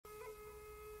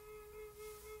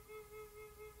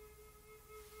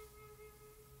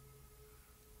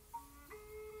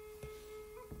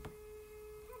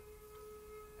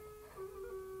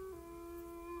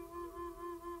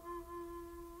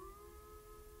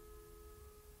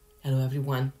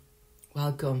everyone.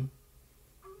 Welcome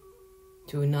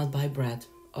to Not by Bread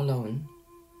Alone,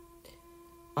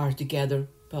 our together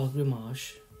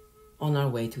pilgrimage on our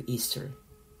way to Easter.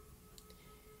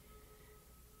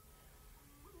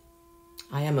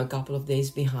 I am a couple of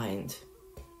days behind,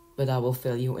 but I will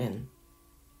fill you in.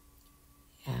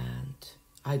 And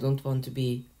I don't want to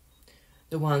be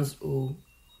the ones who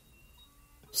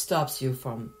stops you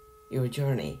from your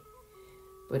journey.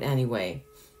 But anyway,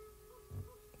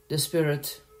 the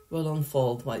Spirit will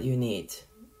unfold what you need.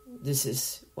 This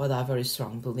is what I very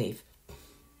strongly believe.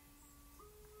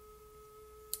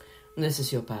 And this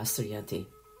is your Pastor Yeti.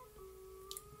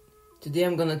 Today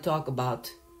I'm going to talk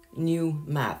about new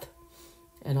math.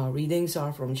 And our readings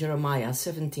are from Jeremiah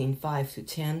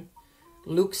 17:5-10,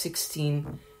 Luke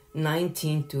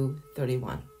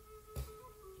 16:19-31.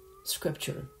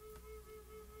 Scripture.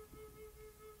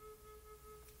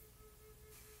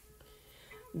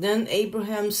 Then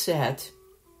Abraham said,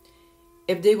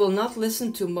 "If they will not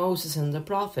listen to Moses and the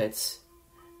prophets,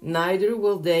 neither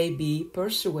will they be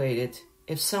persuaded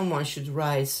if someone should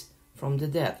rise from the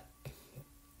dead."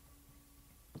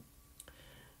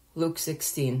 Luke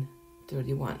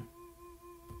 16:31.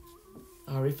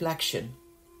 Our reflection.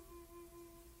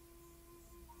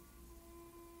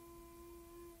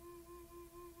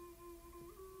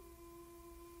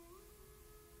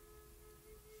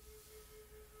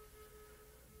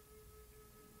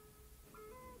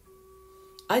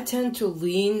 I tend to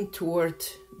lean toward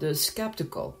the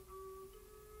skeptical.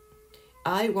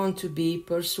 I want to be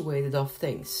persuaded of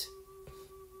things.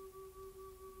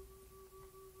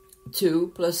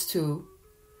 2 plus 2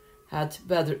 had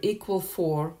better equal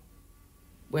 4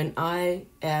 when I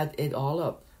add it all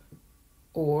up.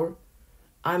 Or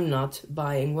I'm not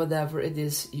buying whatever it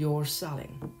is you're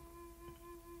selling.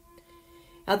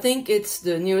 I think it's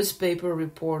the newspaper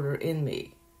reporter in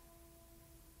me.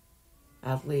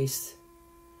 At least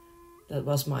that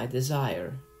was my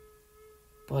desire,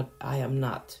 but I am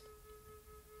not.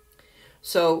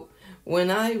 So when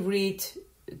I read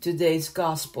today's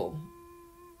gospel,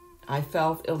 I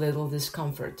felt a little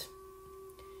discomfort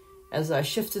as I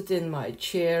shifted in my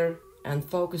chair and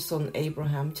focused on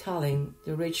Abraham telling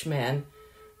the rich man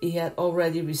he had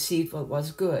already received what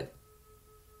was good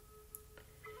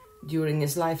during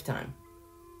his lifetime.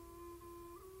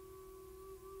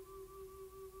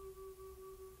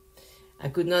 I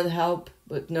could not help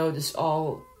but notice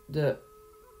all the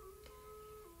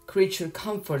creature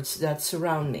comforts that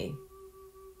surround me.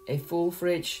 A full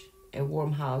fridge, a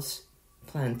warm house,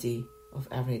 plenty of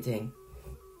everything.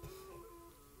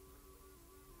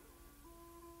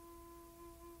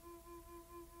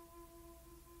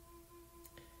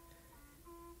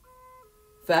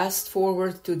 Fast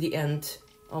forward to the end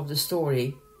of the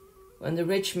story, when the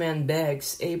rich man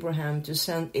begs Abraham to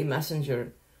send a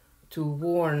messenger to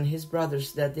warn his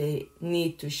brothers that they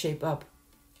need to shape up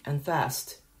and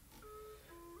fast.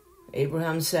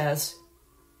 Abraham says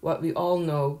what we all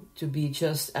know to be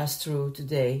just as true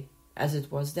today as it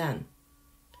was then.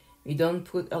 We don't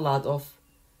put a lot of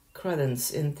credence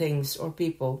in things or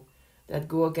people that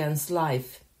go against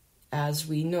life as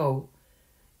we know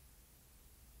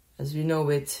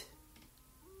it,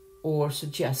 or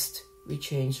suggest we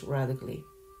change radically.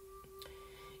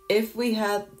 If we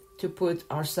had to put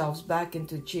ourselves back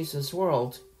into Jesus'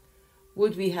 world,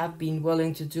 would we have been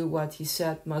willing to do what he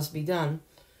said must be done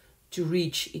to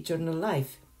reach eternal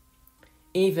life,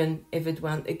 even if it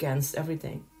went against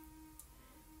everything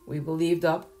we believed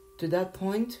up to that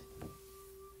point?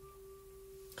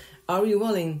 Are we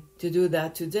willing to do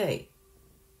that today?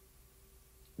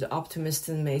 The optimist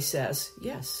in me says,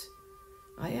 yes,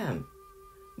 I am.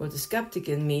 But the skeptic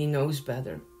in me knows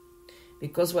better,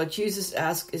 because what Jesus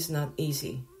asks is not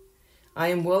easy. I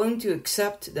am willing to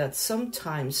accept that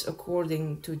sometimes,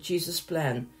 according to Jesus'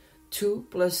 plan, 2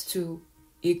 plus 2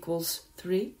 equals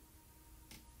 3.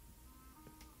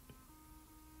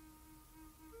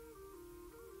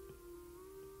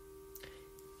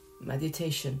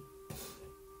 Meditation.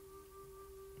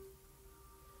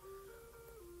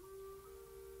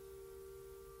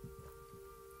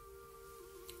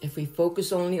 If we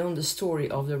focus only on the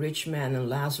story of the rich man and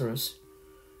Lazarus,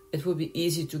 it would be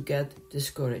easy to get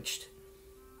discouraged.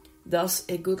 Does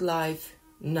a good life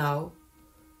now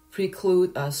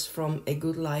preclude us from a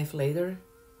good life later?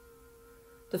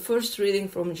 The first reading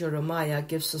from Jeremiah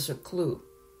gives us a clue.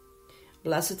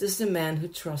 Blessed is the man who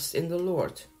trusts in the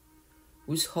Lord,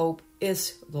 whose hope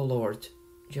is the Lord.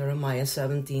 Jeremiah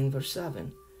 17 verse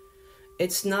 7.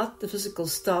 It's not the physical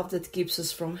stuff that keeps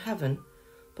us from heaven,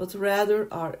 but rather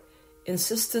our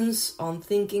insistence on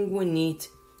thinking we need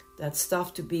that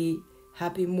stuff to be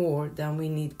happy more than we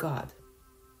need God.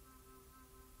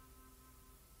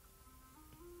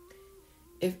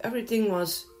 If everything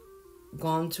was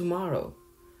gone tomorrow,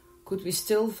 could we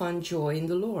still find joy in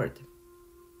the Lord?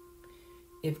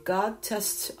 If God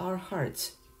tests our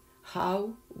hearts,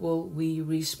 how will we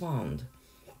respond?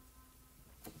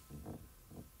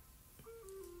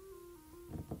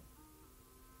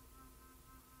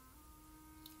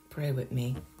 Pray with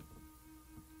me.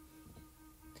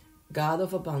 God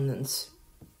of abundance,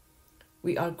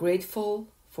 we are grateful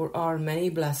for our many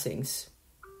blessings.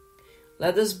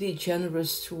 Let us be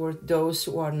generous toward those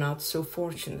who are not so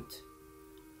fortunate.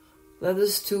 Let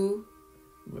us too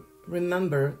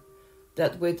remember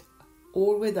that with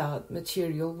or without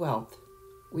material wealth,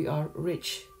 we are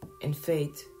rich in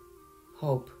faith,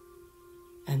 hope,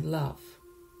 and love.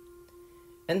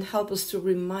 And help us to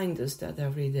remind us that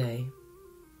every day.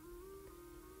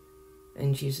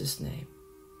 In Jesus' name,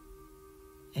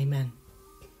 amen.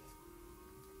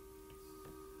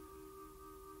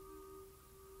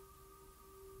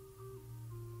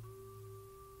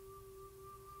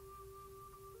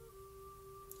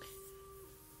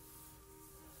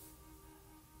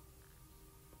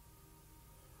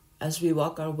 As we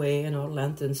walk our way in our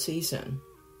Lenten season,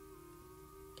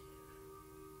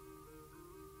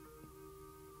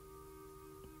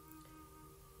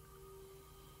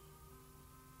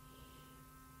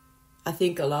 I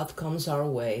think a lot comes our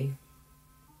way,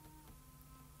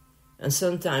 and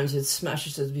sometimes it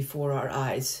smashes us before our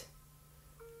eyes,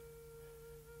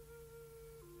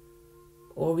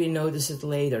 or we notice it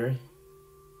later.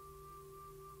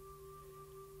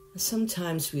 And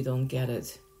sometimes we don't get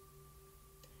it.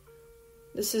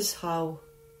 This is how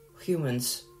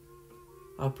humans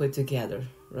are put together,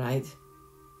 right?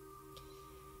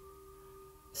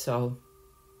 So,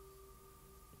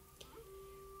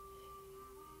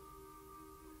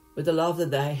 with the love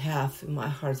that I have in my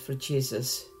heart for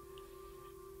Jesus,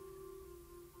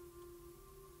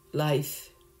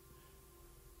 life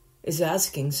is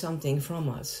asking something from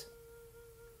us.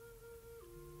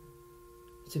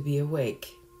 To be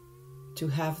awake, to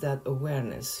have that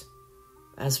awareness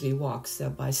as we walk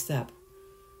step by step.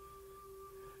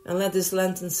 And let this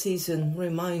Lenten season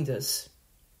remind us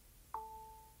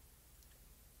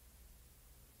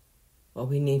what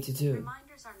we need to do.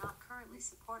 Reminders are not currently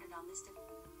supported on this device.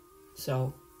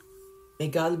 So, may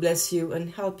God bless you and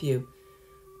help you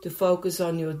to focus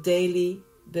on your daily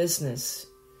business,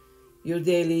 your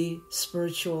daily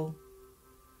spiritual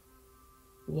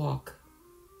walk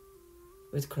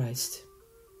with Christ.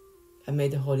 And may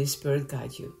the Holy Spirit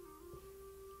guide you.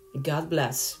 God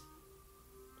bless.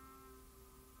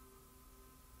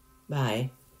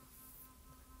 Bye.